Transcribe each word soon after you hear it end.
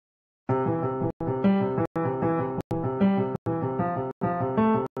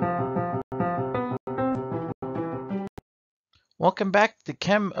Welcome back to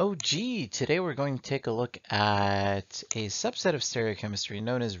Chem OG. Today we're going to take a look at a subset of stereochemistry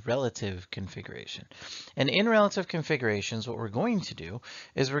known as relative configuration. And in relative configurations, what we're going to do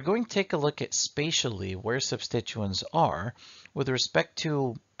is we're going to take a look at spatially where substituents are with respect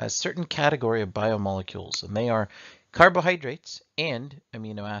to a certain category of biomolecules, and they are carbohydrates and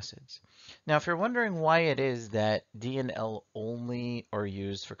amino acids. Now, if you're wondering why it is that D and L only are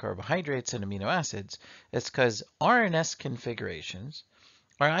used for carbohydrates and amino acids, it's because RNS configurations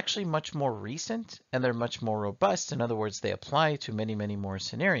are actually much more recent and they're much more robust. In other words, they apply to many, many more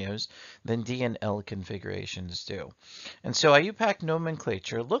scenarios than D and L configurations do. And so IUPAC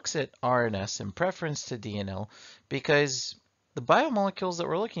nomenclature looks at RNS in preference to D and L because the biomolecules that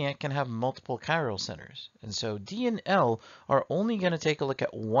we're looking at can have multiple chiral centers. And so D and L are only going to take a look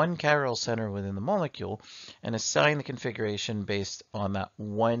at one chiral center within the molecule and assign the configuration based on that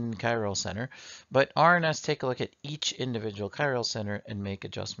one chiral center. But RNS take a look at each individual chiral center and make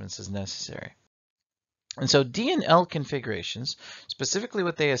adjustments as necessary. And so D and L configurations, specifically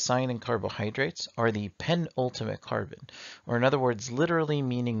what they assign in carbohydrates, are the penultimate carbon, or in other words, literally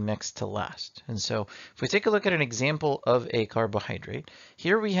meaning next to last. And so if we take a look at an example of a carbohydrate,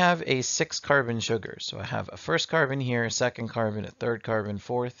 here we have a 6-carbon sugar. So I have a first carbon here, a second carbon, a third carbon,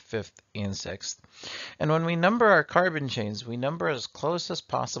 fourth, fifth, and sixth. And when we number our carbon chains, we number as close as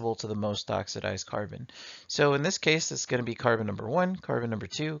possible to the most oxidized carbon. So in this case, it's going to be carbon number 1, carbon number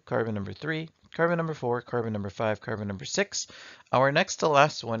 2, carbon number 3, carbon number 4, carbon number 5, carbon number 6. Our next to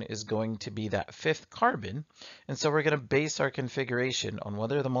last one is going to be that 5th carbon. And so we're going to base our configuration on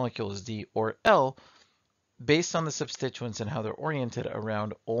whether the molecule is D or L based on the substituents and how they're oriented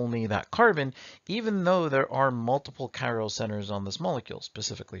around only that carbon, even though there are multiple chiral centers on this molecule,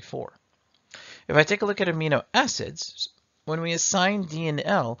 specifically 4. If I take a look at amino acids, when we assign D and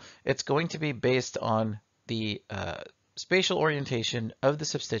L, it's going to be based on the spatial orientation of the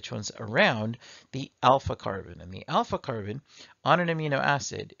substituents around the alpha carbon. And the alpha carbon on an amino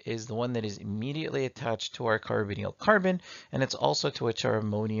acid is the one that is immediately attached to our carbonyl carbon, and it's also to which our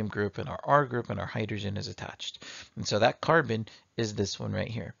ammonium group and our R group and our hydrogen is attached. And so that carbon is this one right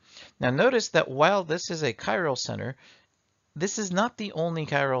here. Now notice that while this is a chiral center, this is not the only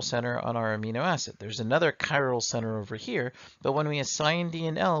chiral center on our amino acid. There's another chiral center over here, but when we assign D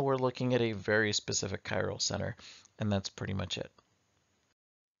and L, we're looking at a very specific chiral center, and that's pretty much it.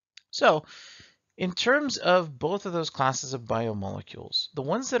 So in terms of both of those classes of biomolecules, the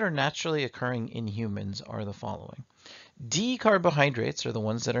ones that are naturally occurring in humans are the following. D carbohydrates are the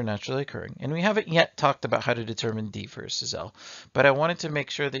ones that are naturally occurring, and we haven't yet talked about how to determine D versus L, but I wanted to make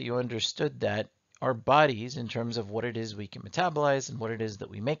sure that you understood that our bodies, in terms of what it is we can metabolize and what it is that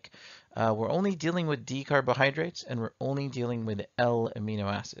we make, we're only dealing with D carbohydrates and we're only dealing with L amino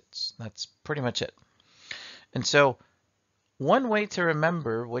acids. That's pretty much it. And so one way to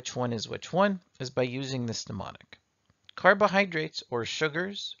remember which one is by using this mnemonic. Carbohydrates or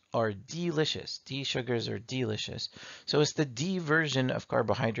sugars are delicious. D sugars are delicious. So it's the D version of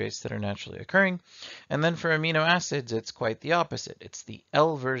carbohydrates that are naturally occurring. And then for amino acids, it's quite the opposite. It's the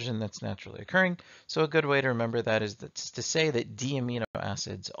L version that's naturally occurring. So a good way to remember that is to say that D amino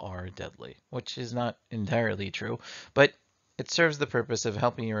acids are deadly, which is not entirely true, but it serves the purpose of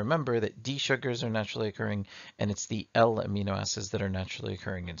helping you remember that D sugars are naturally occurring and it's the L amino acids that are naturally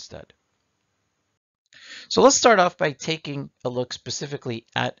occurring instead. So let's start off by taking a look specifically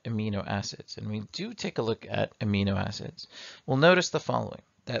at amino acids. And we do take a look at amino acids. We'll notice the following,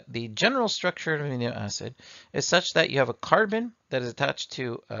 that the general structure of an amino acid is such that you have a carbon that is attached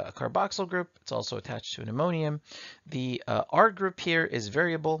to a carboxyl group. It's also attached to an ammonium. The R group here is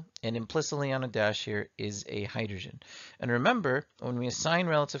variable, and implicitly on a dash here is a hydrogen. And remember, when we assign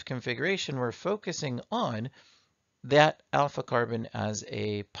relative configuration, we're focusing on that alpha carbon as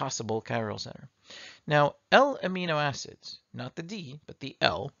a possible chiral center. Now, L amino acids, not the D, but the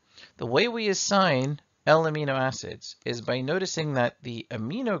L, the way we assign L amino acids is by noticing that the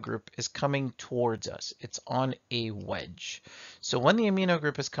amino group is coming towards us. It's on a wedge. So when the amino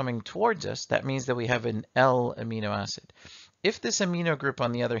group is coming towards us, that means that we have an L amino acid. If this amino group,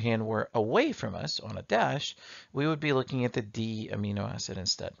 on the other hand, were away from us on a dash, we would be looking at the D amino acid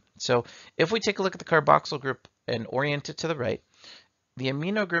instead. So if we take a look at the carboxyl group and orient it to the right, the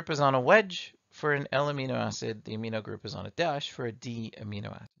amino group is on a wedge for an L amino acid. The amino group is on a dash for a D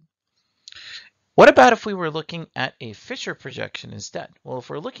amino acid. What about if we were looking at a Fischer projection instead? Well, if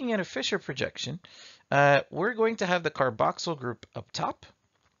we're looking at a Fischer projection, we're going to have the carboxyl group up top,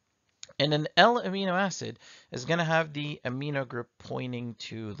 and an L amino acid is going to have the amino group pointing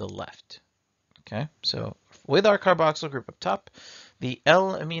to the left. Okay, so with our carboxyl group up top, the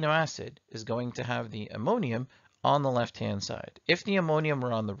L amino acid is going to have the ammonium on the left-hand side. If the ammonium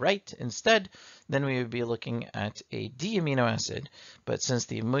were on the right instead, then we would be looking at a D amino acid. But since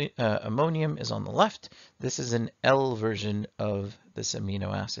the ammonium is on the left, this is an L version of this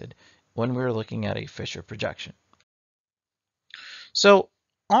amino acid when we're looking at a Fischer projection. So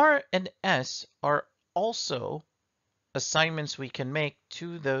R and S are also assignments we can make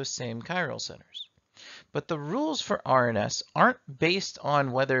to those same chiral centers. But the rules for R and S aren't based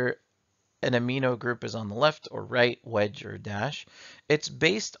on whether an amino group is on the left or right, wedge or dash. It's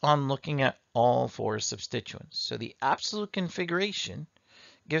based on looking at all four substituents. So the absolute configuration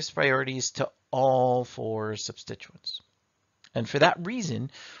gives priorities to all four substituents. And for that reason,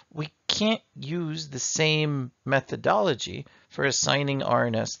 we can't use the same methodology for assigning R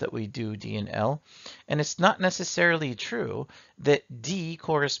and S that we do D and L. And it's not necessarily true that D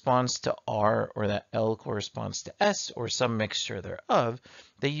corresponds to R or that L corresponds to S or some mixture thereof.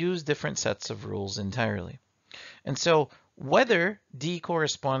 They use different sets of rules entirely. And so whether D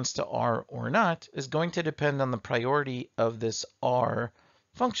corresponds to R or not is going to depend on the priority of this R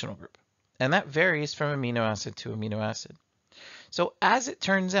functional group. And that varies from amino acid to amino acid. So as it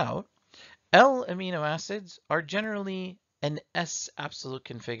turns out, L amino acids are generally an S absolute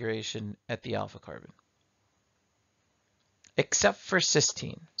configuration at the alpha carbon, except for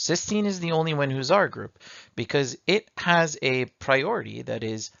cysteine. Cysteine is the only one who's R group because it has a priority that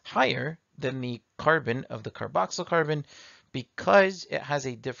is higher than the carbon of the carboxyl carbon. Because it has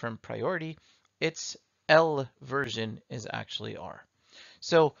a different priority, its L version is actually R.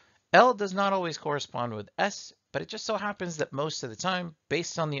 So L does not always correspond with S, but it just so happens that most of the time,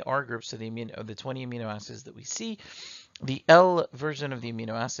 based on the R groups of the 20 amino acids that we see, the L version of the amino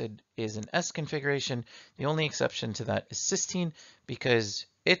acid is an S configuration. The only exception to that is cysteine because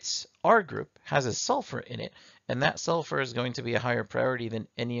its R group has a sulfur in it, and that sulfur is going to be a higher priority than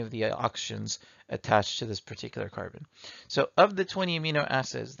any of the oxygens attached to this particular carbon. So of the 20 amino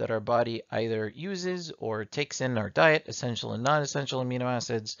acids that our body either uses or takes in our diet, essential and non-essential amino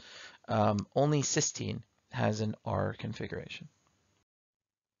acids, only cysteine has an R configuration.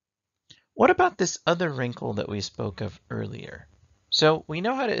 What about this other wrinkle that we spoke of earlier? So we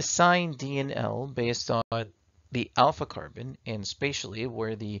know how to assign D and L based on the alpha carbon and spatially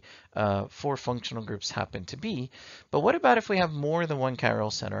where the four functional groups happen to be. But what about if we have more than one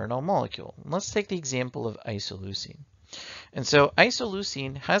chiral center in a molecule? Let's take the example of isoleucine. And so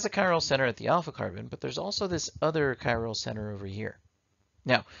isoleucine has a chiral center at the alpha carbon, but there's also this other chiral center over here.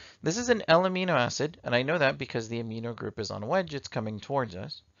 Now, this is an L amino acid, and I know that because the amino group is on a wedge, it's coming towards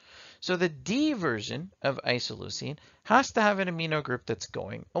us. So the D version of isoleucine has to have an amino group that's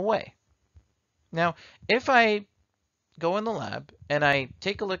going away. Now, if I go in the lab and I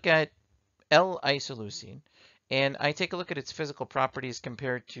take a look at L-isoleucine and I take a look at its physical properties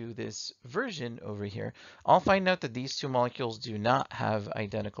compared to this version over here, I'll find out that these two molecules do not have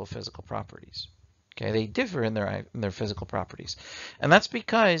identical physical properties. Okay, they differ in their physical properties. And that's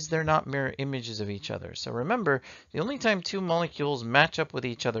because they're not mirror images of each other. So remember, the only time two molecules match up with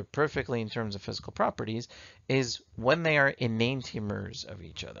each other perfectly in terms of physical properties is when they are enantiomers of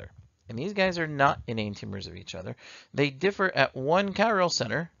each other. And these guys are not enantiomers of each other. They differ at one chiral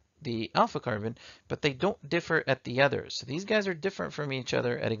center, the alpha carbon, but they don't differ at the others. So these guys are different from each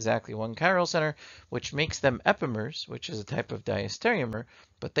other at exactly one chiral center, which makes them epimers, which is a type of diastereomer,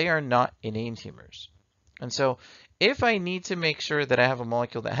 but they are not enantiomers. And so if I need to make sure that I have a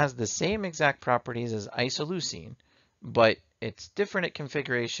molecule that has the same exact properties as isoleucine, but it's different at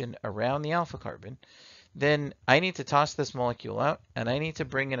configuration around the alpha carbon, then I need to toss this molecule out and I need to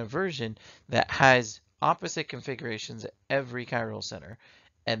bring in a version that has opposite configurations at every chiral center.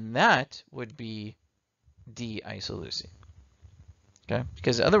 And that would be D-isoleucine. Okay?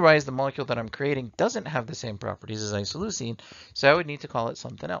 Because otherwise the molecule that I'm creating doesn't have the same properties as isoleucine, so I would need to call it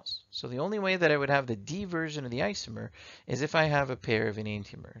something else. So the only way that I would have the D version of the isomer is if I have a pair of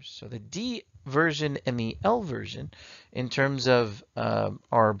enantiomers. So the D version and the L version in terms of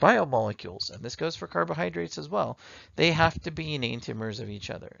our biomolecules, and this goes for carbohydrates as well, they have to be enantiomers of each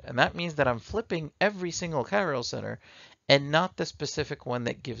other. And that means that I'm flipping every single chiral center and not the specific one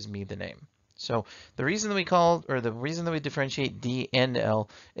that gives me the name. So the reason that we differentiate D and L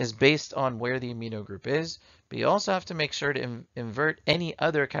is based on where the amino group is, but you also have to make sure to invert any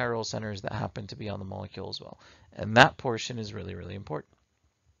other chiral centers that happen to be on the molecule as well. And that portion is really, really important.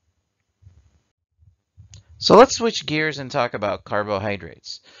 So let's switch gears and talk about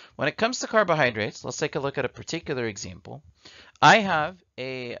carbohydrates. When it comes to carbohydrates, let's take a look at a particular example. I have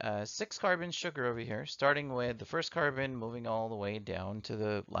a 6-carbon sugar over here, starting with the first carbon, moving all the way down to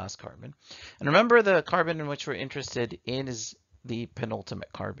the last carbon. And remember, the carbon in which we're interested in is the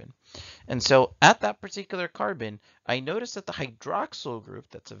penultimate carbon. And so at that particular carbon, I notice that the hydroxyl group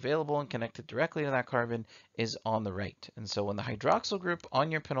that's available and connected directly to that carbon is on the right. And so when the hydroxyl group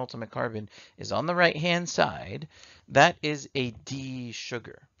on your penultimate carbon is on the right-hand side, that is a D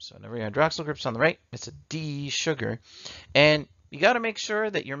sugar. So whenever your hydroxyl group's on the right, it's a D sugar. And you got to make sure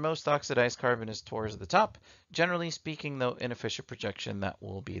that your most oxidized carbon is towards the top. Generally speaking, though, in a Fischer projection, that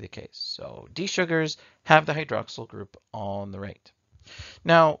will be the case. So D sugars have the hydroxyl group on the right.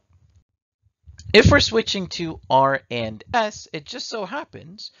 Now, if we're switching to R and S, it just so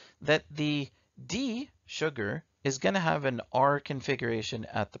happens that the D sugar is going to have an R configuration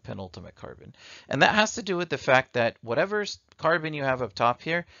at the penultimate carbon. And that has to do with the fact that whatever carbon you have up top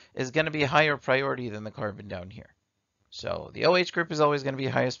here is going to be a higher priority than the carbon down here. So the OH group is always going to be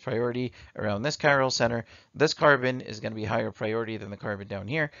highest priority around this chiral center. This carbon is going to be higher priority than the carbon down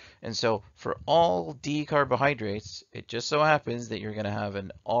here. And so for all D carbohydrates, it just so happens that you're going to have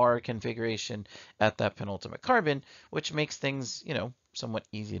an R configuration at that penultimate carbon, which makes things, somewhat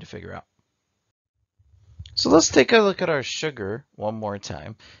easy to figure out. So let's take a look at our sugar one more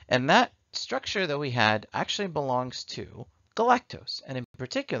time. And that structure that we had actually belongs to galactose. And in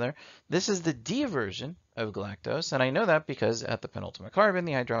particular, this is the D version of galactose. And I know that because at the penultimate carbon,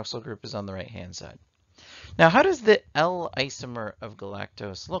 the hydroxyl group is on the right-hand side. Now, how does the L isomer of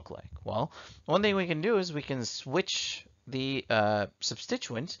galactose look like? Well, one thing we can do is we can switch the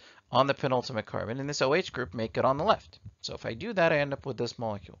substituent on the penultimate carbon, and this OH group make it on the left. So if I do that, I end up with this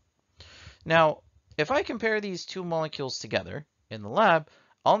molecule. Now, if I compare these two molecules together in the lab,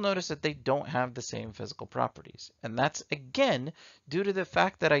 I'll notice that they don't have the same physical properties. And that's, again, due to the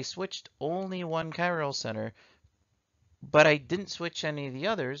fact that I switched only one chiral center, but I didn't switch any of the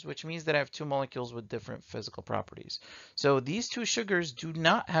others, which means that I have two molecules with different physical properties. So these two sugars do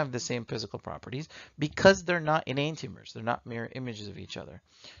not have the same physical properties because they're not enantiomers. They're not mirror images of each other.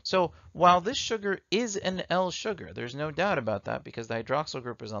 So while this sugar is an L sugar, there's no doubt about that because the hydroxyl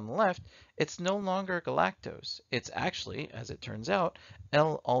group is on the left, it's no longer galactose. It's actually, as it turns out,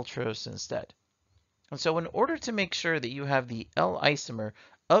 L-ultrose instead. And so in order to make sure that you have the L isomer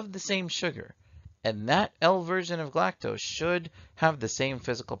of the same sugar, and that L version of galactose should have the same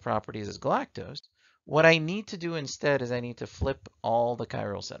physical properties as galactose, what I need to do instead is I need to flip all the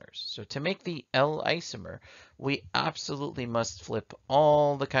chiral centers. So to make the L isomer, we absolutely must flip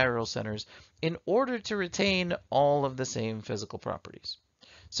all the chiral centers in order to retain all of the same physical properties.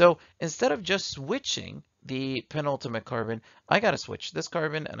 So instead of just switching the penultimate carbon, I got to switch this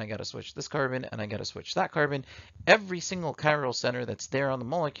carbon, and I got to switch this carbon, and I got to switch that carbon. Every single chiral center that's there on the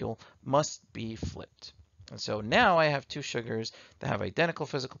molecule must be flipped. And so now I have two sugars that have identical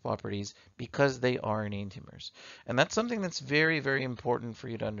physical properties because they are enantiomers. And that's something that's very, very important for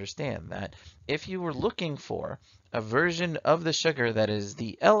you to understand, that if you were looking for a version of the sugar that is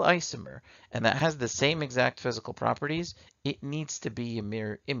the L isomer and that has the same exact physical properties, it needs to be a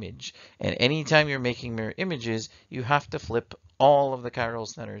mirror image. And anytime you're making mirror images, you have to flip all of the chiral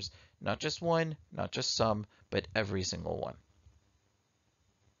centers, not just one, not just some, but every single one.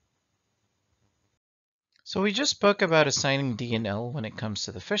 So we just spoke about assigning D and L when it comes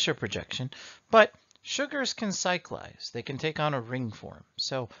to the Fischer projection, but sugars can cyclize. They can take on a ring form.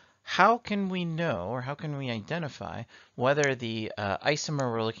 So how can we know, or how can we identify whether the isomer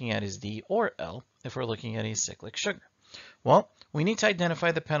we're looking at is D or L if we're looking at a cyclic sugar? Well, we need to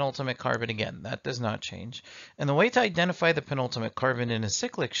identify the penultimate carbon again. That does not change. And the way to identify the penultimate carbon in a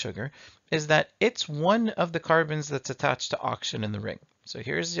cyclic sugar is that it's one of the carbons that's attached to oxygen in the ring. So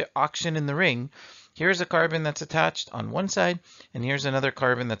here's the oxygen in the ring. Here's a carbon that's attached on one side, and here's another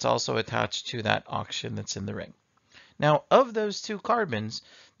carbon that's also attached to that oxygen that's in the ring. Now, of those two carbons,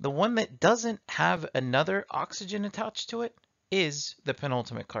 the one that doesn't have another oxygen attached to it is the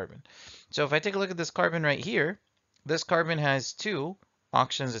penultimate carbon. So if I take a look at this carbon right here, this carbon has two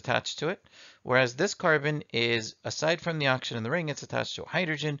oxygens attached to it, whereas this carbon is, aside from the oxygen in the ring, it's attached to a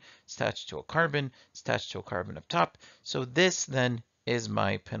hydrogen, it's attached to a carbon, it's attached to a carbon up top. So this then is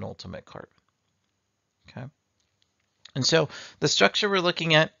my penultimate carbon. Okay. And so the structure we're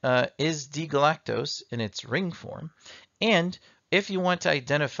looking at is D-galactose in its ring form. And if you want to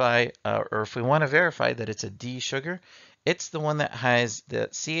identify, or if we want to verify that it's a D sugar, it's the one that has the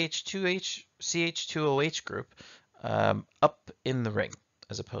CH2OH group up in the ring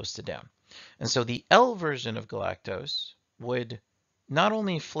as opposed to down. And so the L version of galactose would not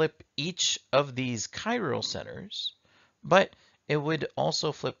only flip each of these chiral centers, but it would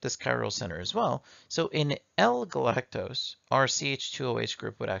also flip this chiral center as well. So in L-galactose, our CH2OH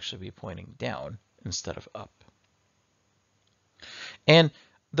group would actually be pointing down instead of up. And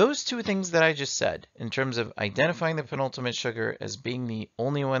those two things that I just said, in terms of identifying the penultimate sugar as being the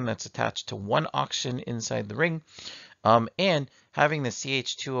only one that's attached to one oxygen inside the ring, and having the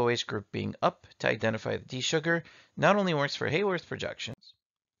CH2OH group being up to identify the D sugar, not only works for Haworth projections,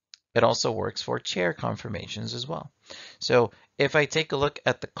 it also works for chair conformations as well. So if I take a look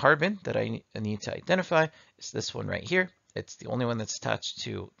at the carbon that I need to identify, it's this one right here. It's the only one that's attached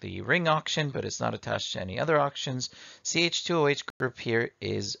to the ring oxygen, but it's not attached to any other oxygens. CH2OH group here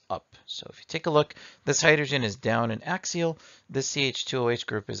is up. So if you take a look, this hydrogen is down and axial. This CH2OH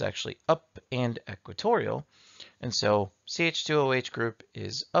group is actually up and equatorial. And so CH2OH group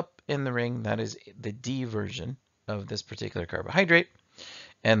is up in the ring. That is the D version of this particular carbohydrate.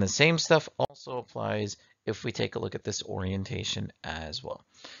 And the same stuff also applies if we take a look at this orientation as well.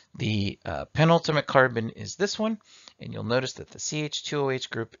 The penultimate carbon is this one, and you'll notice that the CH2OH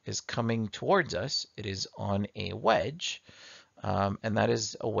group is coming towards us. It is on a wedge, and that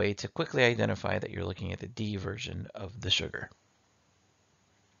is a way to quickly identify that you're looking at the D version of the sugar.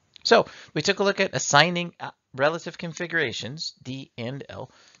 So we took a look at assigning relative configurations, D and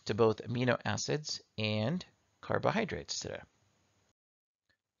L, to both amino acids and carbohydrates today.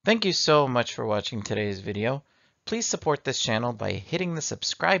 Thank you so much for watching today's video. Please support this channel by hitting the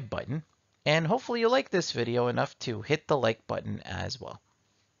subscribe button, and hopefully you like this video enough to hit the like button as well.